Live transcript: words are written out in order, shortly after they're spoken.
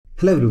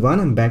Hello everyone,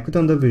 I'm back with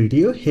another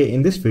video. Hey,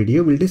 in this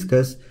video we'll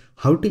discuss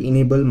how to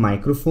enable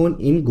microphone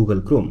in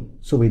Google Chrome.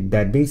 So with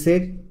that being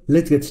said,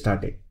 let's get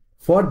started.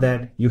 For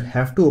that, you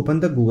have to open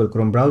the Google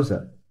Chrome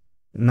browser.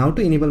 Now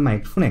to enable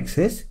microphone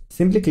access,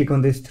 simply click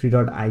on this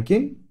three-dot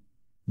icon,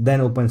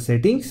 then open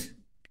settings.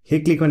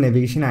 Here click on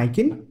navigation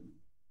icon.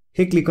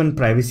 Here click on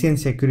privacy and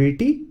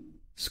security.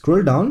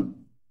 Scroll down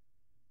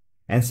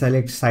and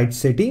select site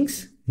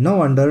settings.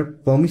 Now under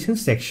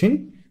permissions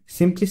section,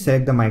 simply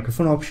select the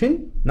microphone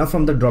option. Now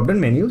from the drop down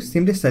menu,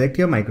 simply select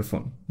your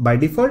microphone. By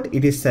default,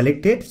 it is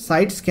selected.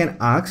 Sites can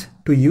ask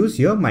to use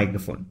your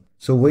microphone.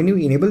 So when you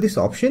enable this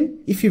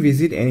option, if you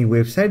visit any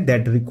website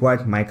that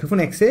requires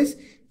microphone access,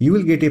 you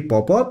will get a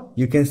pop-up.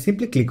 You can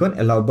simply click on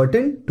allow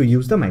button to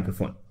use the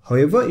microphone.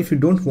 However, if you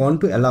don't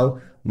want to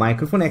allow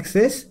microphone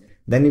access,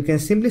 then you can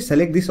simply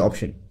select this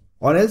option,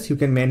 or else you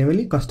can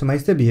manually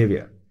customize the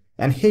behavior.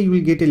 And here you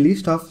will get a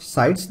list of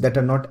sites that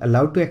are not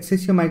allowed to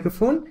access your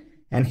microphone.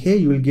 And here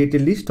you will get a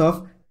list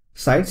of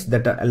sites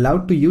that are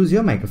allowed to use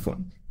your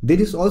microphone.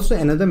 There is also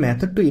another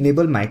method to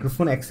enable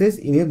microphone access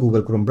in your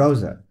Google Chrome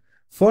browser.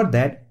 For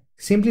that,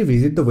 simply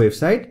visit the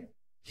website.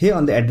 Here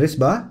on the address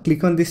bar,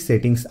 click on this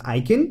settings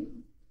icon.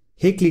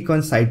 Here click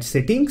on site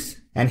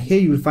settings, and here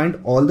you will find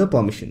all the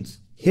permissions.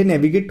 Here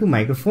navigate to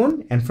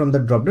microphone, and from the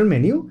drop down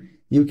menu,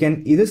 you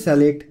can either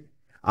select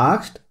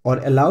asked or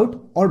allowed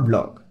or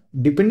block.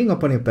 Depending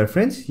upon your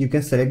preference, you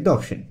can select the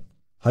option.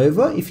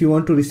 However, if you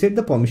want to reset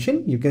the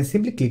permission, you can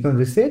simply click on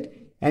reset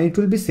and it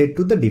will be set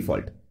to the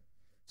default.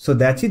 So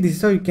that's it. This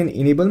is how you can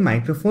enable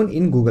microphone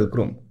in Google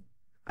Chrome.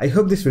 I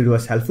hope this video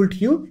was helpful to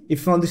you. If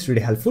you found this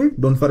video helpful,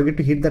 don't forget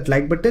to hit that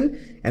like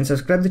button and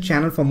subscribe the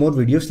channel for more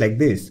videos like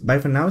this. Bye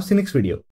for now. See you next video.